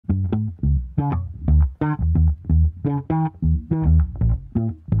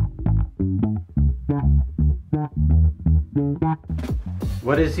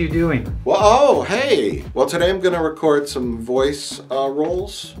What is you doing? Well, oh, hey! Well, today I'm going to record some voice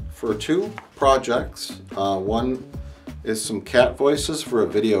roles for two projects. One is some cat voices for a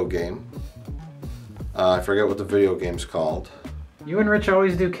video game. I forget what the video game's called. You and Rich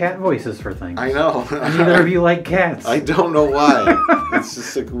always do cat voices for things. I know. And neither of you like cats. I don't know why. It's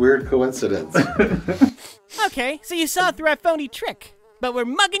just a weird coincidence. Okay, so you saw through our phony trick, but we're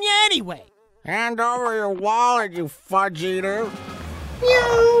mugging you anyway. Hand over your wallet, you fudge eater.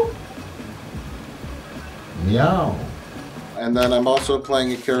 Meow. Meow. And then I'm also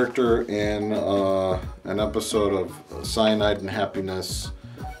playing a character in an episode of Cyanide and Happiness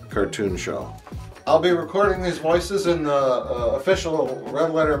cartoon show. I'll be recording these voices in the official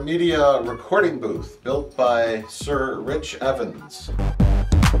Red Letter Media recording booth built by Sir Rich Evans.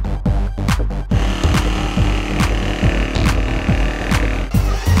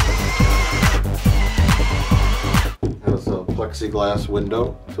 Has a plexiglass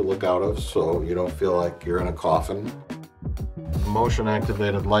window to look out of so you don't feel like you're in a coffin. Motion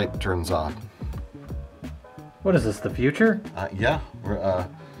activated light turns on. What is this, the future? Yeah.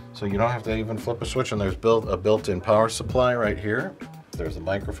 So you don't have to even flip a switch, and there's a built-in power supply right here. There's a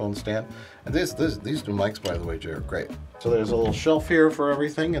microphone stand. And these new mics, by the way, Jay, are great. So there's a little shelf here for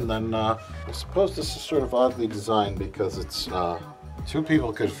everything, and then I suppose this is sort of oddly designed because it's two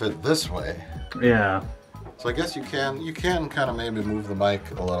people could fit this way. Yeah. So I guess you can kind of maybe move the mic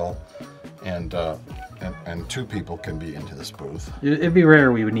a little, and two people can be into this booth. It'd be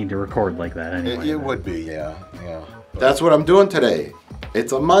rare we would need to record like that anyway. It would be, yeah. That's what I'm doing today.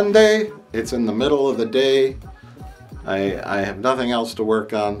 It's a Monday, it's in the middle of the day. I have nothing else to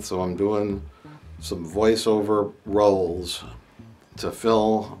work on, so I'm doing some voiceover roles to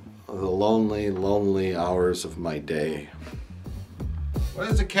fill the lonely, lonely hours of my day. What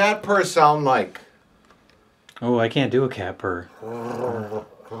does a cat purr sound like? Oh, I can't do a cat purr.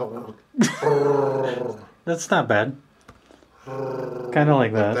 That's not bad. Kind of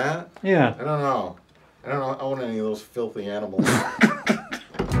like that. Like that? Yeah. I don't know. I don't own any of those filthy animals.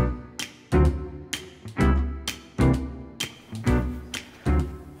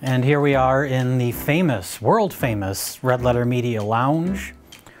 And here we are in the famous, world famous Red Letter Media Lounge.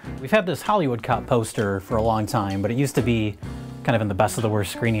 We've had this Hollywood Cop poster for a long time, but it used to be kind of in the best of the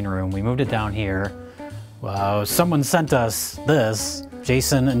worst screening room. We moved it down here. Wow, someone sent us this,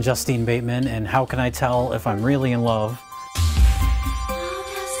 Jason and Justine Bateman, and How Can I Tell If I'm Really in Love?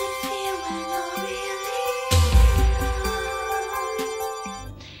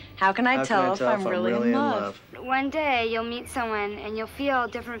 How can I tell if I'm really in love? One day you'll meet someone and you'll feel a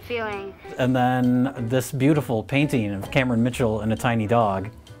different feeling. And then this beautiful painting of Cameron Mitchell and a tiny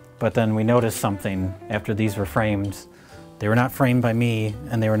dog. But then we noticed something after these were framed. They were not framed by me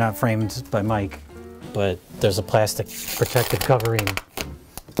and they were not framed by Mike. But there's a plastic protective covering.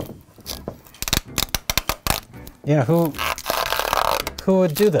 Yeah, who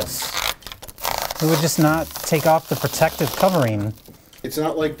would do this? Who would just not take off the protective covering? It's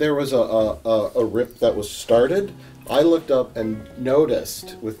not like there was a rip that was started. I looked up and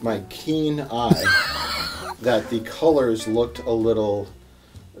noticed with my keen eye that the colors looked a little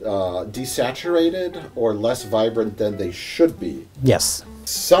desaturated or less vibrant than they should be. Yes.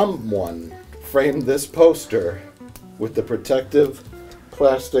 Someone framed this poster with the protective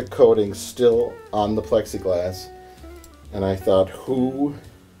plastic coating still on the plexiglass, and I thought, who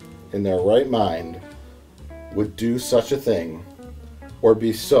in their right mind would do such a thing? Or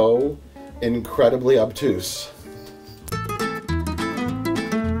be so incredibly obtuse.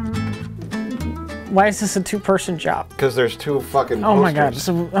 Why is this a two-person job? Because there's two fucking posters. Oh my god,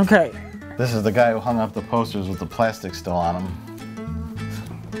 so, okay. This is the guy who hung up the posters with the plastic still on them.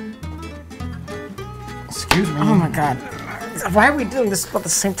 Excuse me. Oh my god. Why are we doing this at the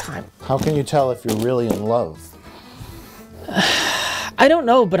same time? How can you tell if you're really in love? I don't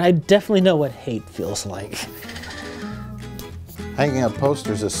know, but I definitely know what hate feels like. Hanging up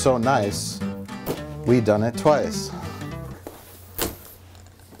posters is so nice, we done it twice.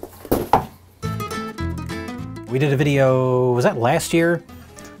 We did a video, was that last year?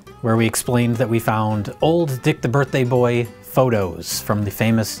 Where we explained that we found old Dick the Birthday Boy photos from the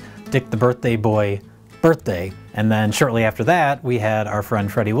famous Dick the Birthday Boy birthday. And then shortly after that, we had our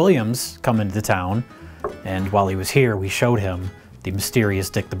friend Freddie Williams come into town. And while he was here, we showed him the mysterious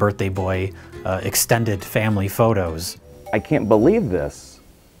Dick the Birthday Boy extended family photos. I can't believe this.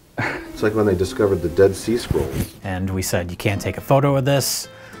 It's like when they discovered the Dead Sea Scrolls. And we said, you can't take a photo of this.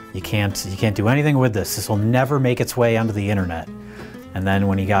 You can't do anything with this. This will never make its way onto the internet. And then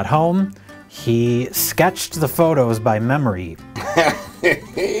when he got home, he sketched the photos by memory.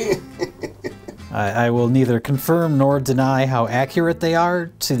 I will neither confirm nor deny how accurate they are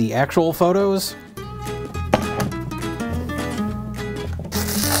to the actual photos.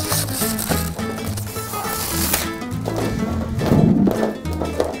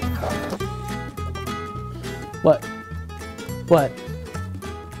 What? What?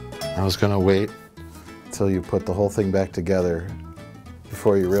 I was gonna wait till you put the whole thing back together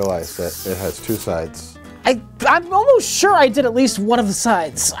before you realize that it has two sides. I'm almost sure I did at least one of the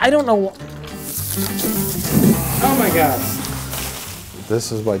sides. I don't know. Oh my god.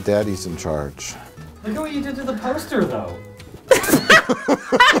 This is why Daddy's in charge. Look at what you did to the poster, though.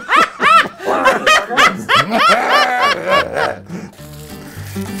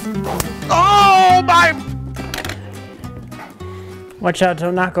 Oh my! Watch out,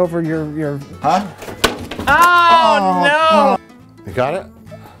 don't knock over your... Huh? Oh, no! You got it?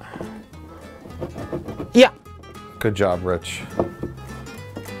 Yeah. Good job, Rich.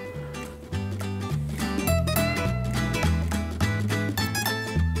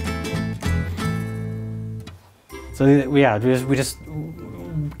 So yeah, we just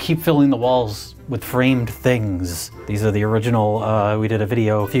keep filling the walls with framed things. These are the original, we did a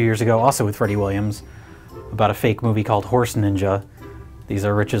video a few years ago, also with Freddie Williams, about a fake movie called Horse Ninja. These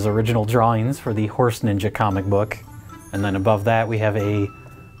are Rich's original drawings for the Horse Ninja comic book. And then above that we have a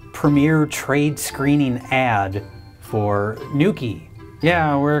premiere trade screening ad for Nuki.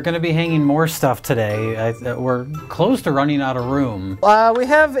 Yeah, we're gonna be hanging more stuff today. We're close to running out of room. We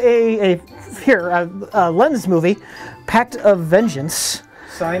have a Lens movie, Pact of Vengeance.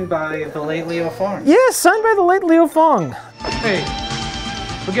 Signed by the late Leo Fong. Yeah, signed by the late Leo Fong. Hey,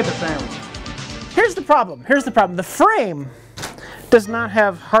 forget the sandwich. Here's the problem. The frame does not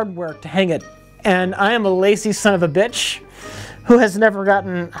have hardware to hang it. And I am a lazy son of a bitch who has never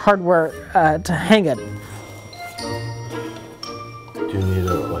gotten hardware to hang it. Do you need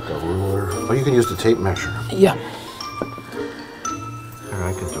like a ruler? Oh, you can use the tape measure. Yeah. Here,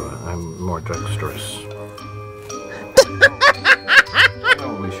 I can do it. I'm more dexterous.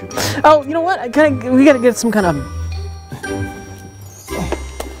 Oh, you know what? We gotta get some kind of...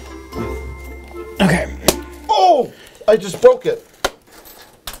 Okay. Oh! I just broke it.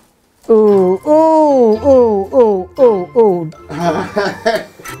 Ooh, ooh, ooh, ooh, ooh, ooh.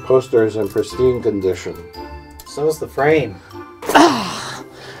 Poster is in pristine condition. So is the frame.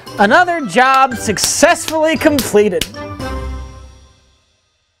 Another job successfully completed.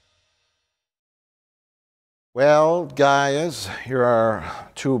 Well, guys, here are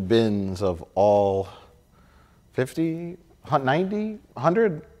 2 bins of all 50, 90,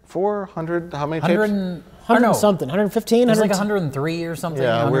 100, 400, how many tapes? 100 something, 115? It's like 103 or something.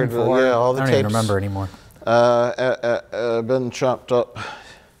 Yeah, weird. Yeah, all the I don't tapes. even remember anymore. Been chopped up.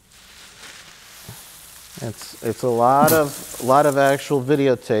 It's a lot of actual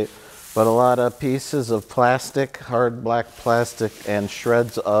videotape, but a lot of pieces of plastic, hard black plastic, and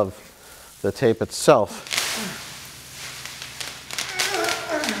shreds of the tape itself.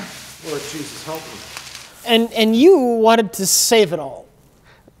 Lord Jesus, help me. And you wanted to save it all.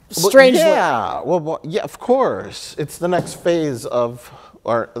 Strangely. Yeah, well, yeah, of course. It's the next phase of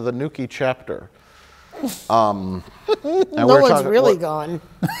the Nuki chapter. No one's really gone.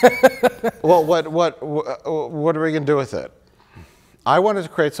 Well, what are we gonna do with it? I wanted to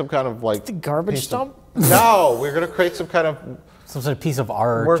create some kind of like The garbage dump? No, we're gonna create some kind of Some sort of piece of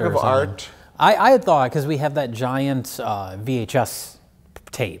art. work or of something. art. I had thought, because we have that giant VHS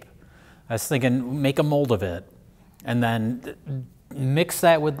tape, I was thinking make a mold of it and then mix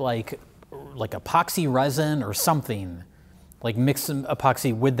that with like epoxy resin or something. Like mix some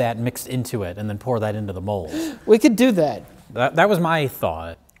epoxy with that mixed into it and then pour that into the mold. We could do that. That was my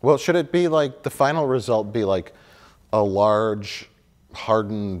thought. Well, should it be like the final result be like a large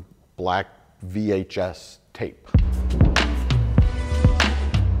hardened black VHS tape?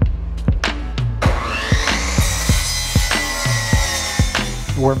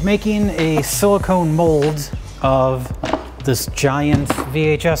 We're making a silicone mold of this giant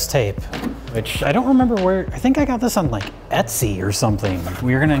VHS tape, which I don't remember where. I think I got this on like Etsy or something.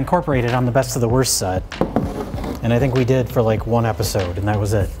 We were gonna incorporate it on the Best of the Worst set, and I think we did for like 1 episode, and that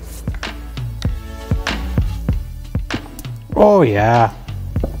was it. Oh yeah.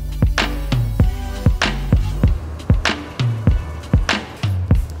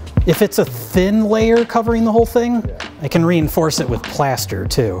 If it's a thin layer covering the whole thing, I can reinforce it with plaster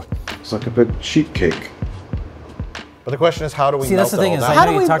too. It's like a big sheet cake. But the question is, how do we See, melt that's the thing it all is, down? I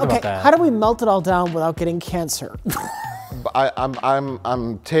know you talked about that. How do we melt it all down without getting cancer? I'm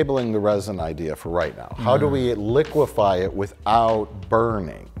tabling the resin idea for right now. How do we liquefy it without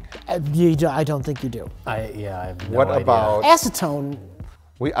burning? I don't think you do. I have no What idea. about Acetone.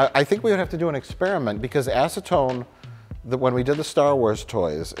 I think we would have to do an experiment because acetone, when we did the Star Wars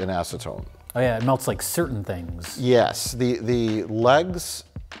toys in acetone. Oh yeah, it melts like certain things. Yes, the legs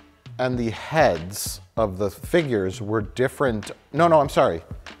and the heads of the figures were different. No, I'm sorry.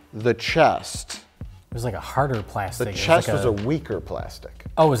 The chest. It was like a harder plastic. The chest was a weaker plastic.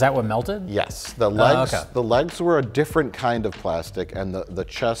 Oh, is that what melted? Yes, the legs. Okay. The legs were a different kind of plastic, and the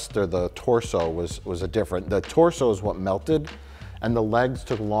chest or the torso was a different. The torso is what melted, and the legs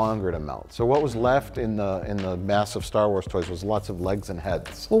took longer to melt. So what was left in the massive Star Wars toys was lots of legs and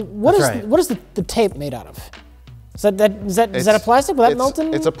heads. Well, what is the tape made out of? Is that a plastic? Will that melt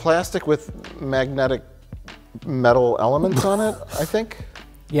in? It's a plastic with magnetic metal elements on it, I think.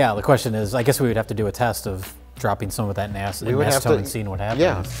 Yeah, the question is, I guess we would have to do a test of dropping some of that in acetone and seeing what happens.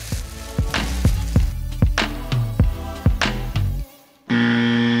 Yeah.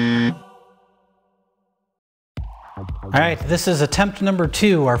 All right, this is attempt number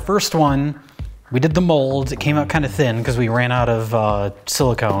 2. Our first one, we did the mold. It came out kind of thin because we ran out of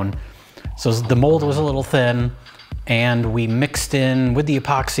silicone. So the mold was a little thin, and we mixed in, with the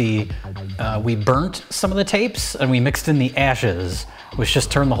epoxy, we burnt some of the tapes, and we mixed in the ashes, which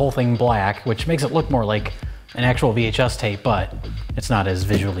just turned the whole thing black, which makes it look more like an actual VHS tape, but it's not as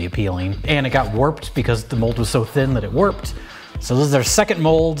visually appealing. And it got warped because the mold was so thin that it warped. So this is our second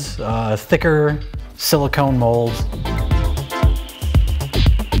mold, thicker silicone mold.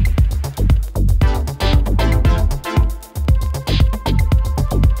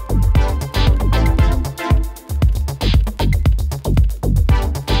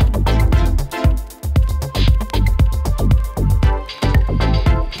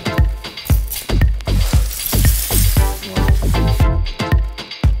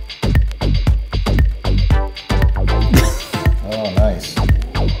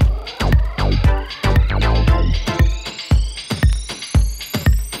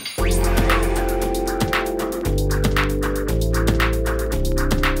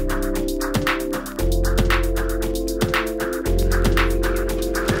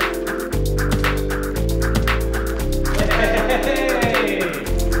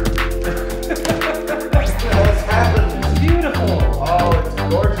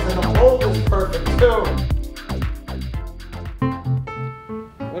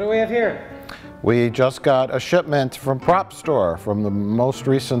 We just got a shipment from Prop Store from the most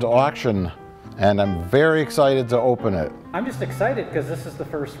recent auction, and I'm very excited to open it. I'm just excited because this is the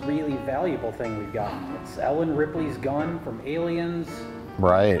first really valuable thing we've gotten. It's Ellen Ripley's gun from Aliens.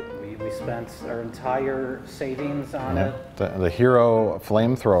 Right. We spent our entire savings on it. The Hero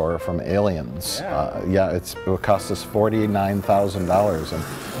flamethrower from Aliens. Yeah, it cost us $49,000, and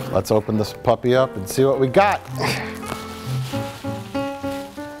let's open this puppy up and see what we got.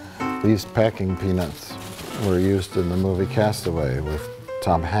 These packing peanuts were used in the movie Castaway with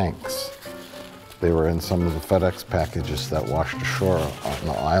Tom Hanks. They were in some of the FedEx packages that washed ashore on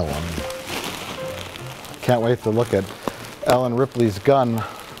the island. Can't wait to look at Ellen Ripley's gun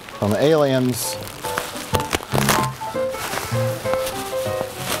from Aliens.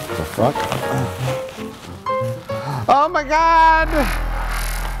 The fuck? Oh my God!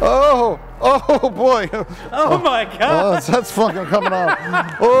 Oh boy! Oh my God! Oh, that's fucking coming out.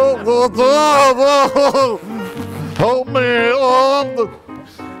 Help me! Oh,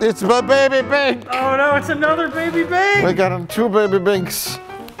 it's my baby Bink. Oh no, it's another baby Bink! We got him 2 baby Binks.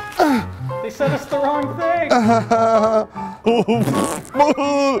 They sent us the wrong thing.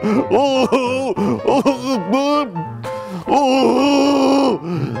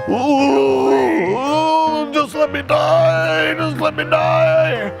 Just let me die! Just let me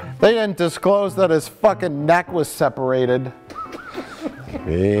die! They didn't disclose that his fucking neck was separated.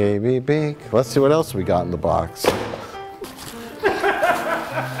 Baby Bink. Let's see what else we got in the box.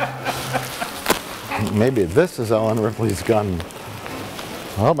 Maybe this is Ellen Ripley's gun.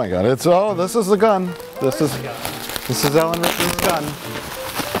 Oh my God! This is the gun. This is Ellen Ripley's gun.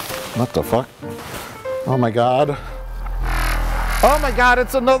 What the fuck? Oh my God! Oh my God!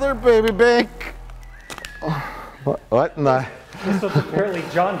 It's another baby Bink. What in the? This was apparently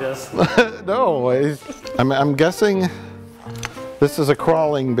jaundiced. No, I'm guessing this is a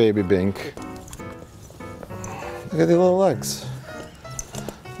crawling baby Bink. Look at the little legs.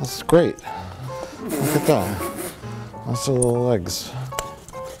 That's great. Look at that. That's the little legs.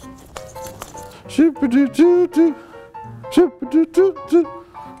 Shoo-ba-doo-doo-doo. Shoo-ba-doo-doo-doo.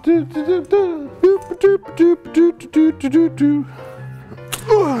 Doo-ba-doo-ba-doo-ba-doo-ba-doo-ba-doo-ba-doo.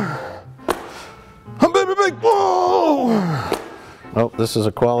 Baby Bink! Whoa! Oh, this is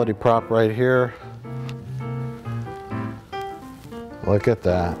a quality prop right here. Look at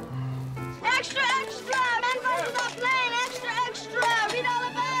that. Extra, extra! Men versus the plane! Extra, extra! Read all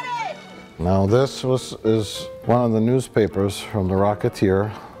about Now this is one of the newspapers from the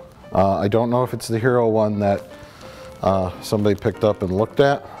Rocketeer. I don't know if it's the Hero one that somebody picked up and looked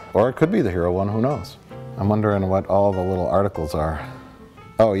at, or it could be the Hero one, who knows. I'm wondering what all the little articles are.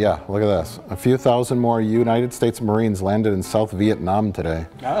 Oh yeah, look at this. A few thousand more United States Marines landed in South Vietnam today.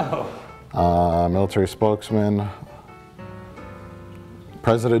 Oh. Military spokesman,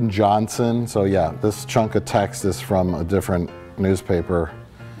 President Johnson. So yeah, this chunk of text is from a different newspaper.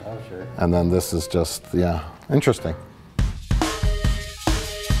 Oh, sure. And then this is just, yeah, interesting.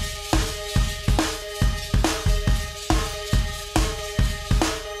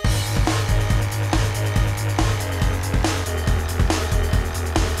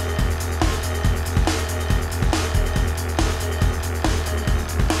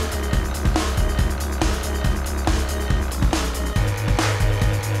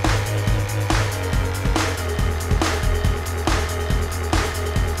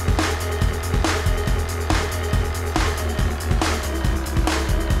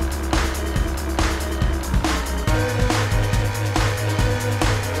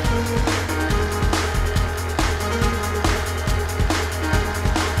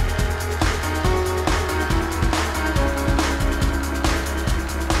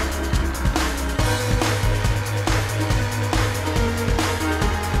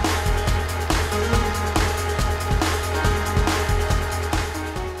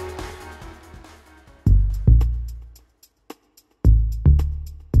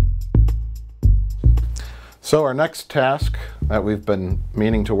 So our next task that we've been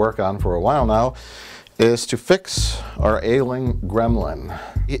meaning to work on for a while now is to fix our ailing gremlin.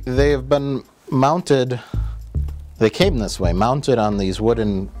 They have been mounted, they came this way, mounted on these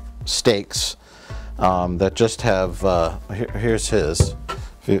wooden stakes that just have, here's his,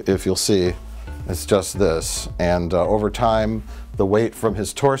 if you'll see, it's just this. And over time, the weight from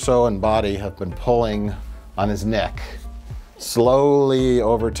his torso and body have been pulling on his neck, slowly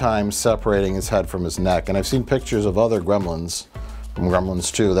over time separating his head from his neck. And I've seen pictures of other gremlins, from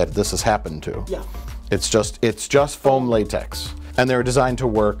Gremlins 2, that this has happened to. Yeah. It's just foam latex. And they were designed to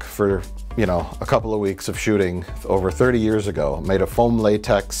work for, you know, a couple of weeks of shooting over 30 years ago. Made of foam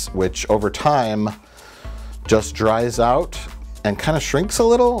latex, which over time just dries out and kind of shrinks a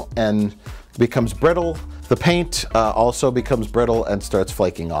little and becomes brittle. The paint also becomes brittle and starts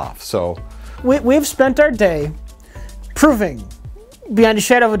flaking off. So we've spent our day proving beyond a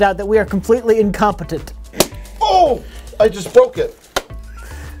shadow of a doubt that we are completely incompetent. Oh, I just broke it.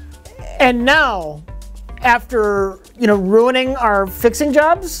 And now, after, you know, ruining our fixing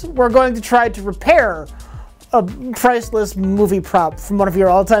jobs, we're going to try to repair a priceless movie prop from one of your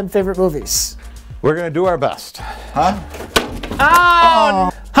all-time favorite movies. We're gonna do our best. Huh?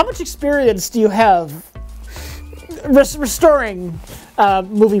 How much experience do you have restoring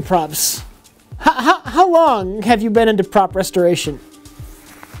movie props? How long have you been into prop restoration?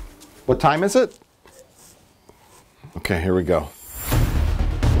 What time is it? Okay, here we go.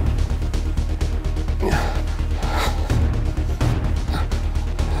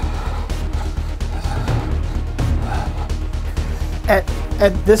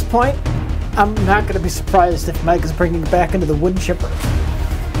 At this point, I'm not going to be surprised if Mike is bringing it back into the wood chipper.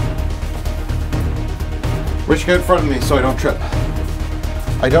 Wish you get in front of me so I don't trip.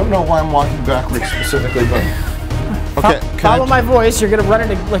 I don't know why I'm walking backwards specifically, but okay. Follow my voice. You're gonna run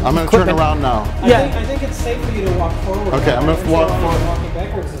into like. I'm gonna turn around now. I think it's safe for you to walk forward. Okay, I'm gonna walk forward. Walking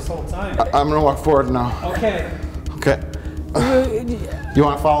backwards this whole time. I'm gonna walk forward now. Okay. Okay. You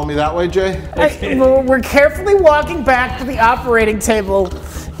want to follow me that way, Jay? We're carefully walking back to the operating table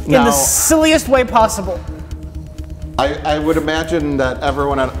in the silliest way possible. I would imagine that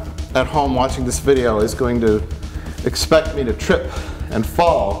everyone at home watching this video is going to expect me to trip and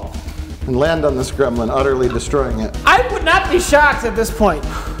fall and land on this gremlin, utterly destroying it. I would not be shocked at this point.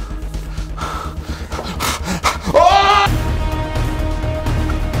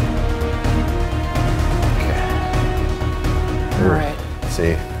 All right.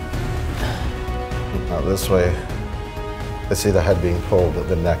 See, now this way, I see the head being pulled at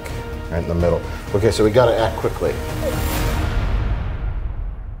the neck, right in the middle. Okay, so we got to act quickly.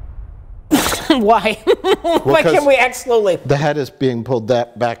 Why? Why can't we act slowly? The head is being pulled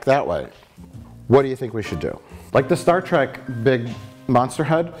back that way. What do you think we should do? Like the Star Trek big monster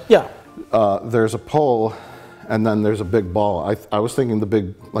head? Yeah. There's a pole, and then there's a big ball. I was thinking the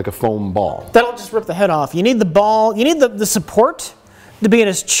big, like a foam ball. That'll just rip the head off. You need the ball, you need the support to be in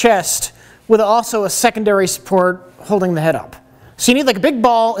his chest with also a secondary support holding the head up. So you need like a big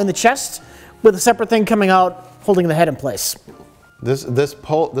ball in the chest with a separate thing coming out holding the head in place. This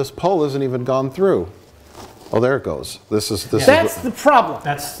pole isn't even gone through. Oh, there it goes. This That's the problem.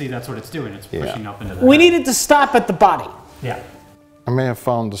 That's what it's doing. It's pushing up into the We head. needed to stop at the body. Yeah. I may have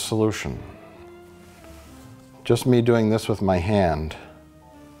found the solution. Just me doing this with my hand.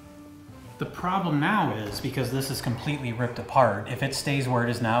 The problem now is, because this is completely ripped apart, if it stays where it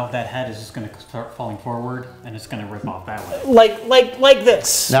is now, that head is just going to start falling forward, and it's going to rip off that way. Like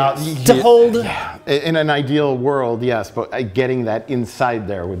this. Now, to hold. Yeah, in an ideal world, yes, but getting that inside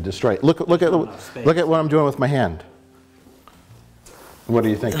there would destroy it. Look at what I'm doing with my hand. What are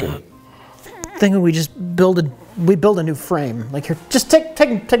you thinking? Thinking we just build a new frame. Like here, just take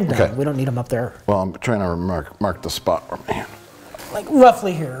them down. Okay. We don't need them up there. Well, I'm trying to mark the spot where my hand. Like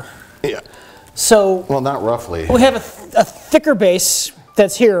roughly here. Yeah. So. Well, not roughly. We have a thicker base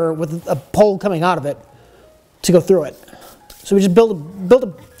that's here with a pole coming out of it to go through it. So we just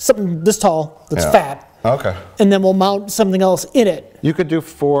build something this tall that's fat. Okay. And then we'll mount something else in it. You could do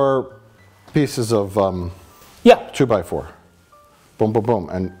 4 pieces of 2x4. Boom, boom, boom,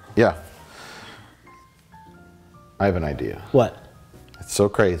 and yeah. I have an idea. What? It's so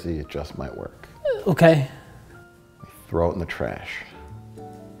crazy, it just might work. Okay. Throw it in the trash.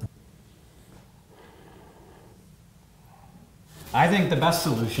 I think the best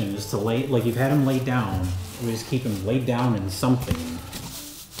solution is to like you've had him laid down. We just keep him laid down in something.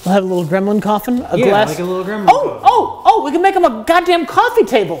 We'll have a little gremlin coffin, a Yeah, glass. like a little gremlin coffin. Oh, we can make him a goddamn coffee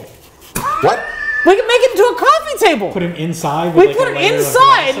table. What? We can make it into a coffee table. Put him inside. We put it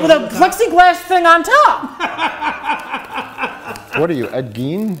inside with a plexiglass thing on top. What are you, Ed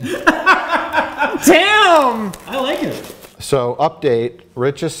Gein? Damn! I like it. So, update,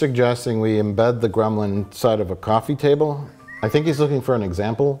 Rich is suggesting we embed the gremlin inside of a coffee table. I think he's looking for an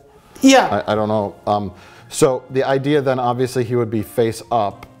example. Yeah. I don't know. So the idea then, obviously, he would be face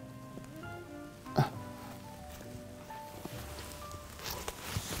up.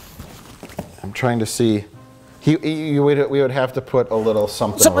 I'm trying to see. We would have to put a little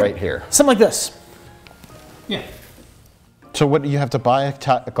something right here. Something like this. Yeah. So what, do you have to buy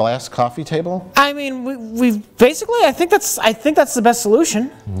a glass coffee table? I mean, we basically, I think that's the best solution.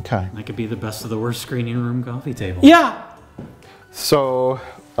 Okay. That could be the best of the worst screening room coffee table. Yeah. So,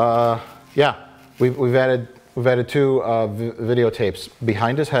 yeah, we've added 2 videotapes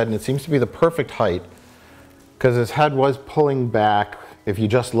behind his head, and it seems to be the perfect height because his head was pulling back if you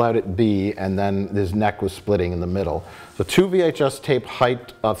just let it be, and then his neck was splitting in the middle. So 2 VHS tape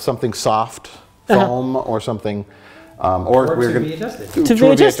height of something soft, foam or something. Or we're going to two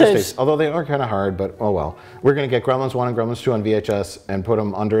VHS tapes. Although they are kind of hard, but oh well. We're going to get Gremlins 1 and Gremlins 2 on VHS and put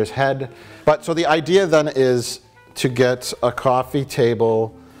them under his head. But so the idea then is to get a coffee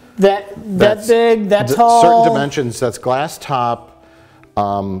table that big, that tall, certain dimensions. That's glass top,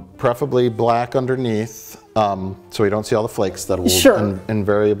 preferably black underneath, so we don't see all the flakes that will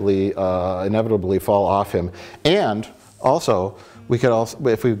inevitably fall off him. And also, we could also,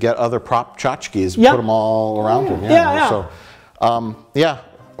 if we get other prop tchotchkes, put them all around him. So, I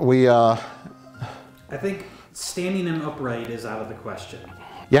think standing him upright is out of the question.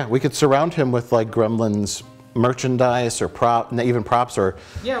 Yeah, we could surround him with like Gremlins merchandise or even props or.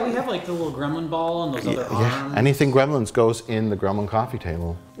 Yeah, we have like the little gremlin ball and those other arms. Yeah, anything Gremlins goes in the Gremlin coffee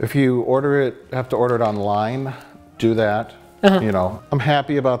table. If you have to order it online, do that. You know, I'm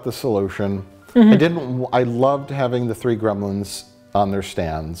happy about the solution. I loved having the 3 Gremlins on their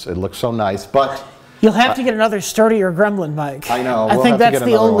stands. It looks so nice, but you'll have to get another sturdier gremlin, Mike. I know. I think that's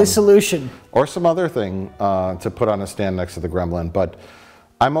the only solution. Or some other thing to put on a stand next to the gremlin. But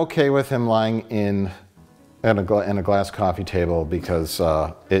I'm okay with him lying in a glass coffee table because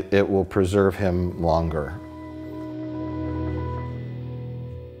it will preserve him longer.